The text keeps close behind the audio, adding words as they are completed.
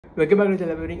Welcome back to the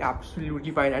channel. Everything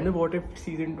absolutely fine. And the What If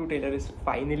season 2 trailer is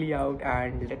finally out,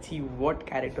 and let's see what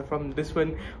character from this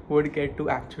one would get to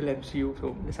actual MCU.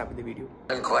 So let's have the video.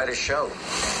 And quite a show.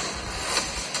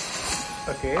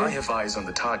 Okay. I have eyes on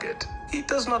the target. He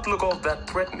does not look all that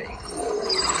threatening.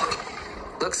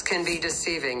 Looks can be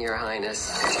deceiving, Your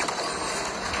Highness.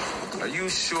 Are you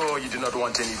sure you do not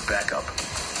want any backup?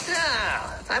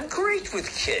 Ah, I'm great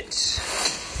with kids.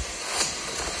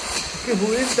 Okay,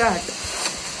 who is that?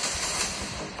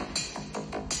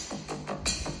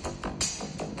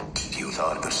 You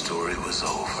thought the story was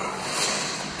over,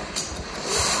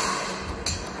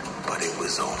 but it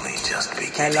was only just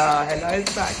beginning. Hella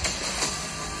is back.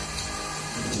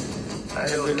 I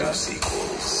don't do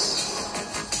sequels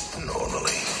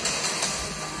normally,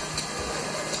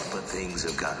 but things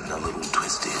have gotten a little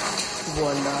twisted.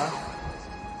 Wanda.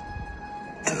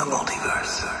 In the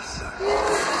multiverse.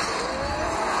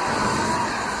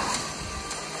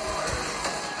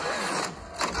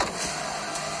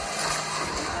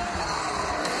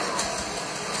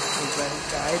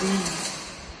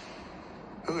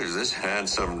 Who is this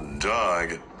handsome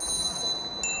dog?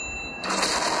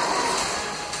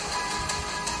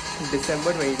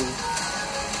 December 22.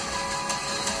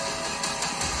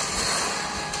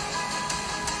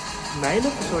 Nine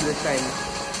episodes this time.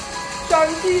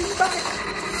 Chunky is back.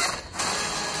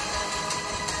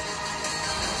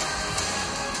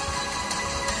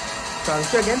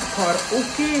 Chunky against Thor.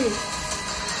 Okay.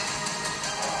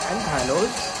 And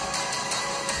Thanos.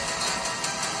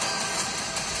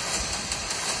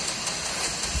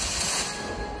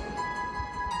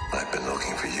 I've been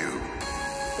looking for you.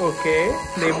 Okay,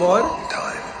 play for a more. long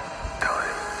time.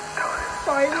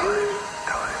 Finally.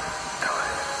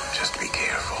 Just be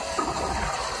careful.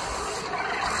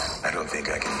 I don't think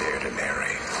I can bear to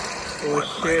narrate what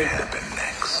might happen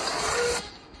next.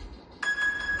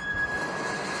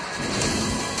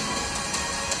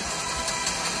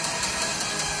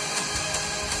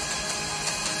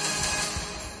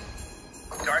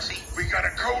 Darcy, we got a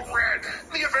code red.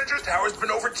 The Avengers Tower's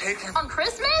been overtaken. On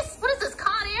Christmas? What is this,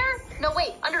 Con Air? No,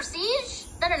 wait, Under Siege?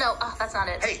 No. Oh, that's not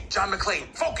it. Hey, John McClane,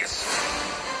 focus.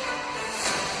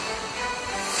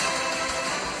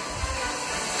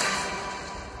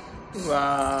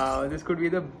 Wow, this could be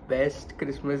the best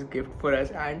Christmas gift for us,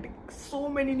 and so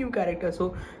many new characters.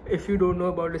 So if you don't know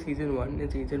about the season 1, in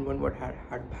season 1 what had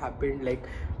happened, like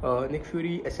Nick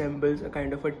Fury assembles a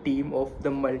kind of a team of the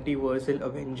multiversal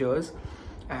Avengers,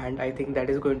 and I think that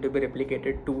is going to be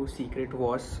replicated to Secret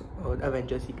Wars,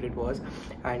 Avengers Secret Wars,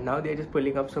 and now they're just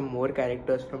pulling up some more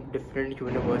characters from different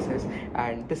universes,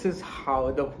 and this is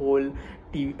how the whole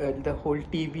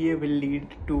TVA will lead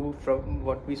to, from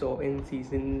what we saw in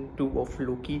season 2 of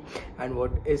Loki and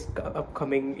what is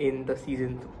upcoming in the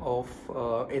season of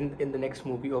in the next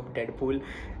movie of Deadpool.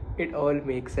 It all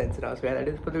makes sense now. So yeah, that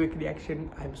is for the quick reaction.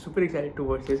 I'm super excited to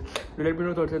watch this. Do let me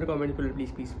know thoughts in the comments below.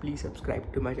 Please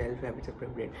subscribe to my channel if you haven't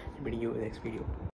subscribed yet. I'll meet you in the next video.